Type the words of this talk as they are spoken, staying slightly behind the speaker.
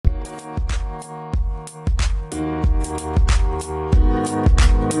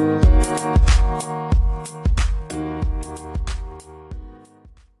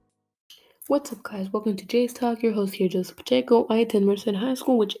What's up, guys? Welcome to Jay's Talk. Your host here, Joseph Pacheco. I attend Merced High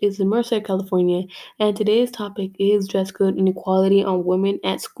School, which is in Merced, California, and today's topic is dress code and equality on women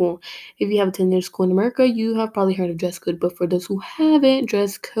at school. If you have attended school in America, you have probably heard of dress code, but for those who haven't,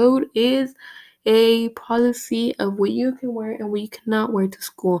 dress code is a policy of what you can wear and what you cannot wear to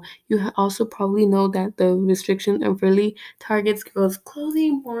school. You also probably know that the restriction unfairly targets girls'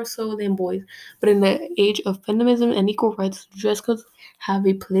 clothing more so than boys. But in the age of feminism and equal rights, dress codes have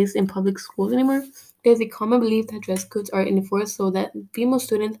a place in public schools anymore. There's a common belief that dress codes are enforced so that female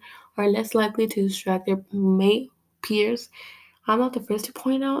students are less likely to distract their male peers. I'm not the first to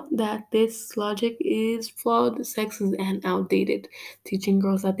point out that this logic is flawed, sexist, and outdated. Teaching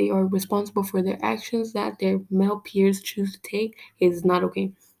girls that they are responsible for their actions that their male peers choose to take is not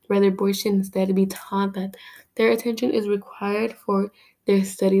okay. Rather, boys should instead be taught that their attention is required for their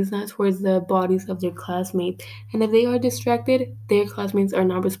studies, not towards the bodies of their classmates. And if they are distracted, their classmates are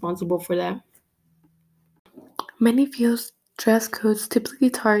not responsible for that. Many feel dress codes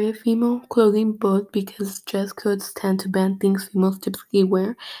typically target female clothing both because dress codes tend to ban things females typically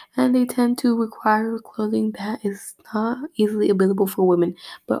wear and they tend to require clothing that is not easily available for women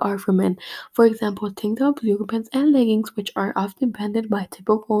but are for men. For example, tank tops, yoga pants, and leggings, which are often banned by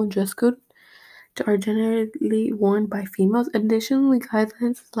typical dress code, are generally worn by females. Additionally,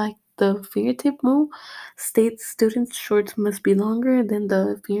 guidelines like the fingertip rule states students' shorts must be longer than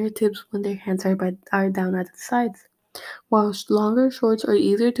the fingertips when their hands are down at the sides. While longer shorts are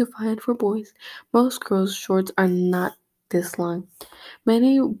easier to find for boys, most girls' shorts are not this long.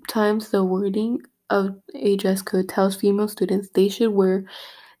 Many times, the wording of a dress code tells female students they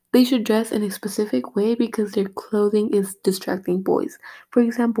should dress in a specific way because their clothing is distracting boys. For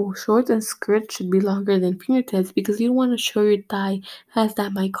example, shorts and skirts should be longer than fingertips because you don't want to show your thigh, as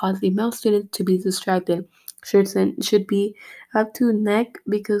that might cause a male student to be distracted. Should be up to neck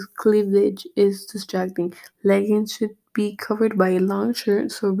because cleavage is distracting. Leggings should be covered by a long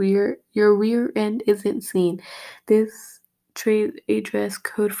shirt so your rear end isn't seen. This trade a dress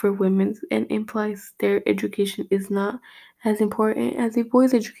code for women and implies their education is not as important as a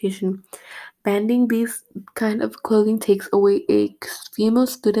boy's education. Banning these kind of clothing takes away a female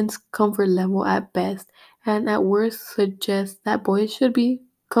student's comfort level at best, and at worst suggests that boys should be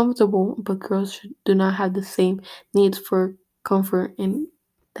comfortable, but do not have the same needs for comfort in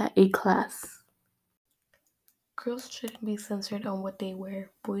that a class. Girls shouldn't be censored on what they wear.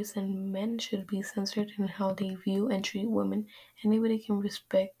 Boys and men should be censored in how they view and treat women. Anybody can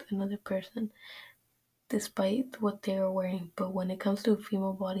respect another person despite what they are wearing, but when it comes to a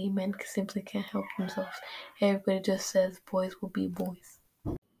female body, men simply can't help themselves. Everybody just says boys will be boys.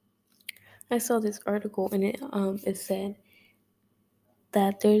 I saw this article and it said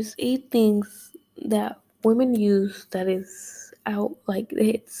that there's 8 things that women use that is out like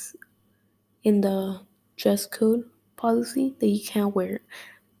it's in the dress code policy that you can't wear,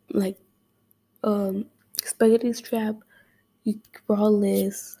 like um spaghetti strap,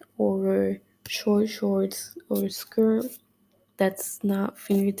 braless, or short shorts or skirt that's not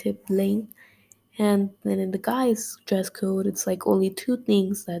fingertip length. And then in the guys' dress code, it's like only 2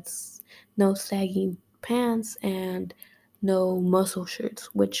 things. That's no sagging pants and no muscle shirts,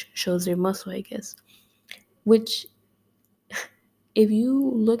 which shows their muscle, I guess. Which, if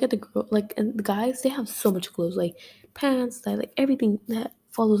you look at the girl, like and the guys, they have so much clothes, like pants, like everything that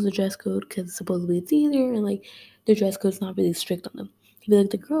follows the dress code, because supposedly it's easier and like the dress code's not really strict on them. If you look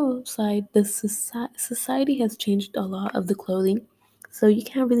at the girl side, the society has changed a lot of the clothing, so you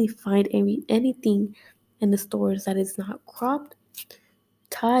can't really find anything in the stores that is not cropped,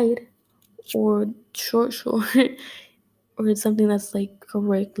 tied, or short, or it's something that's like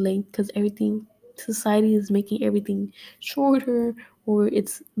correct length, because everything society is making everything shorter, or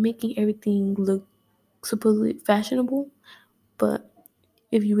it's making everything look supposedly fashionable, but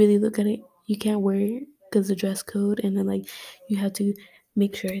if you really look at it, you can't wear it because the dress code, and then like you have to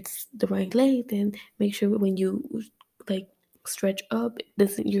make sure it's the right length and make sure when you like stretch up,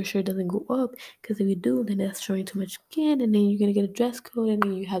 doesn't your shirt doesn't go up, because if you do, then that's showing too much skin, and then you're gonna get a dress code, and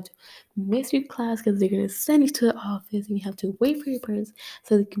then you have to miss your class because they're gonna send you to the office, and you have to wait for your parents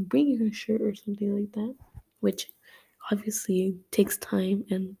so they can bring you a shirt or something like that, which obviously takes time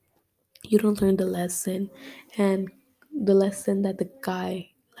and you don't learn the lesson, and the lesson that the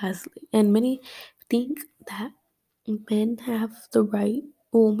guy has. And many think that men have the right,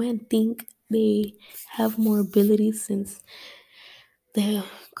 or men think they have more abilities since the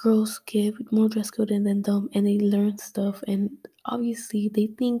girls give more dress code and then them, and they learn stuff, and obviously they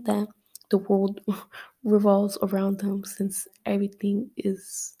think that the world revolves around them since everything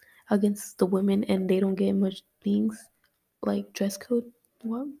is against the women and they don't get much things like dress code.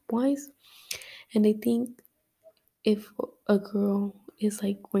 what wise, and they think if a girl is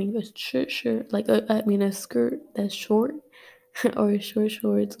like wearing a shirt like I mean a skirt that's short or short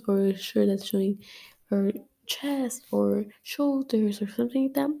shorts or a shirt that's showing her chest or shoulders or something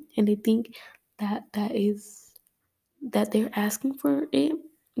like that, and they think that they're asking for it,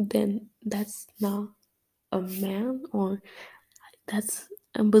 then that's not a man, or that's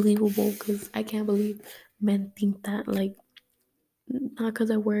unbelievable because I can't believe men think that, like, not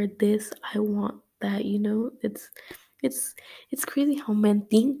because I wear this I want that, it's it's crazy how men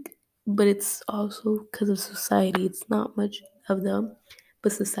think, but it's also because of society. It's not much of them,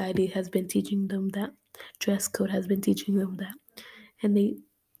 but society has been teaching them that, dress code has been teaching them that, and they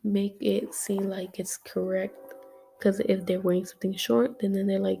make it seem like it's correct, because if they're wearing something short, then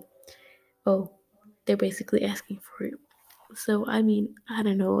they're like, oh, they're basically asking for it. So I mean, I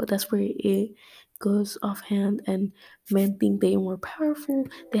don't know. That's where it goes offhand, and men think they are more powerful.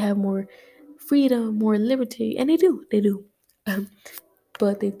 They have more freedom, more liberty, and they do. Um,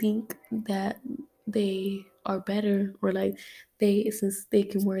 but they think that they are better, or like they, since they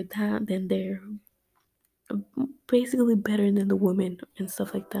can wear that, then they're basically better than the women and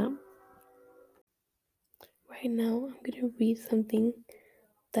stuff like that. Right now, I'm gonna read something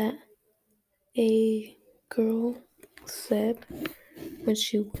that a girl said when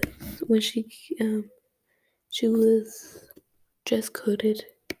she was dress coded.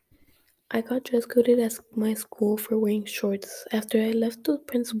 I got dress coded at my school for wearing shorts. After I left the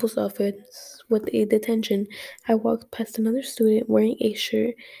principal's office with a detention, I walked past another student wearing a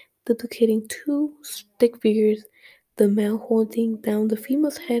shirt duplicating two stick figures, the male holding down the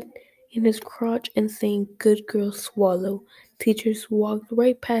female's head in his crotch and saying, "Good girl, swallow." Teachers walked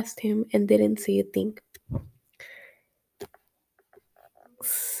right past him and didn't say a thing.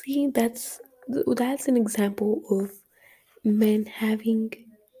 See, that's an example of men having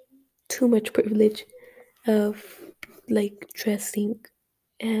too much privilege of like dressing,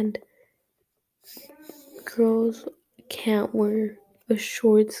 and girls can't wear a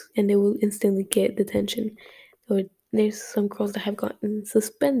shorts and they will instantly get detention. Or there's some girls that have gotten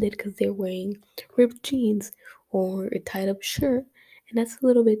suspended because they're wearing ripped jeans or a tied up shirt, and that's a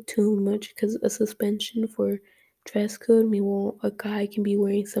little bit too much, because a suspension for dress code, meanwhile a guy can be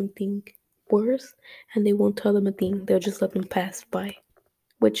wearing something worse and they won't tell them a thing, they'll just let them pass by,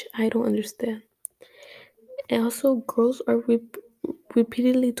 which I don't understand. And also, girls are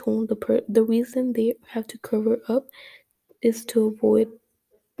repeatedly told the reason they have to cover up is to avoid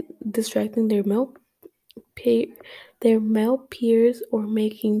distracting pe- their male peers or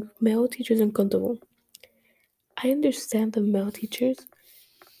making male teachers uncomfortable. I understand the male teachers,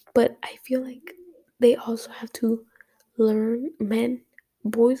 but I feel like they also have to learn, men,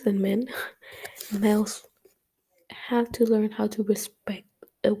 boys and men, males have to learn how to respect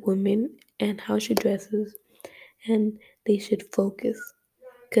a woman and how she dresses, and they should focus,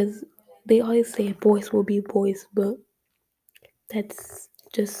 because they always say boys will be boys, but that's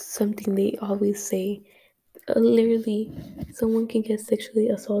just something they always say. Literally, someone can get sexually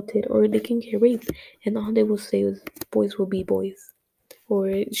assaulted or they can get raped, and all they will say is boys will be boys,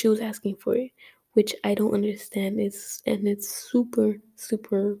 or she was asking for it, which I don't understand. It's super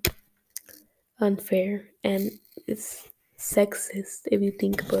super unfair, and it's sexist if you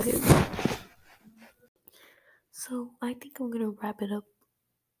think about it. So I think I'm gonna wrap it up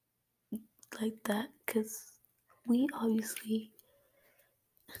like that, because we obviously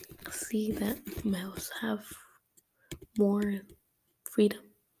see that males have more freedom,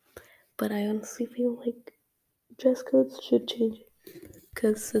 but I honestly feel like dress codes should change,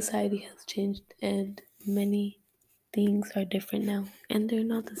 because society has changed and many things are different now, and they're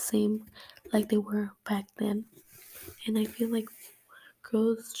not the same like they were back then. And I feel like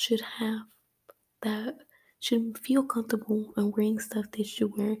girls should have that, should feel comfortable in wearing stuff they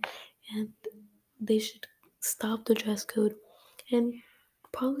should wear, and they should stop the dress code and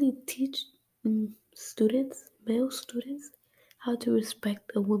probably teach male students, how to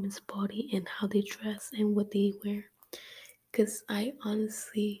respect a woman's body and how they dress and what they wear. Because I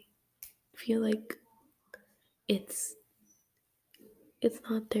honestly feel like it's it's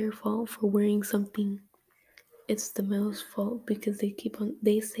not their fault for wearing something. It's the male's fault because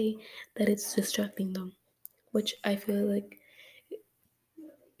they say that it's distracting them, which I feel like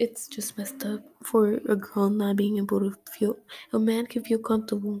it's just messed up for a girl not being able to feel. A man can feel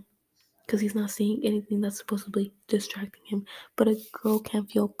comfortable because he's not seeing anything that's supposedly distracting him, but a girl can't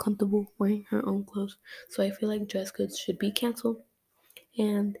feel comfortable wearing her own clothes. So I feel like dress codes should be canceled,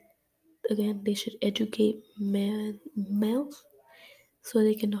 and again, they should educate males so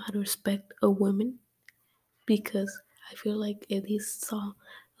they can know how to respect a woman, because I feel like if they saw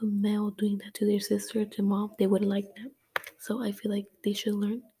a male doing that to their sister, to mom, they wouldn't like that. So I feel like they should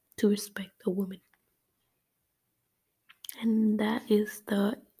learn to respect a woman. And that is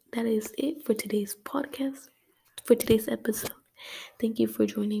it for today's podcast, for today's episode. Thank you for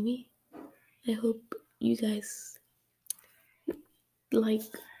joining me. I hope you guys like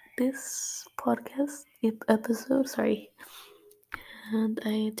this podcast episode. Sorry, and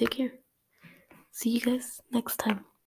I take care. See you guys next time.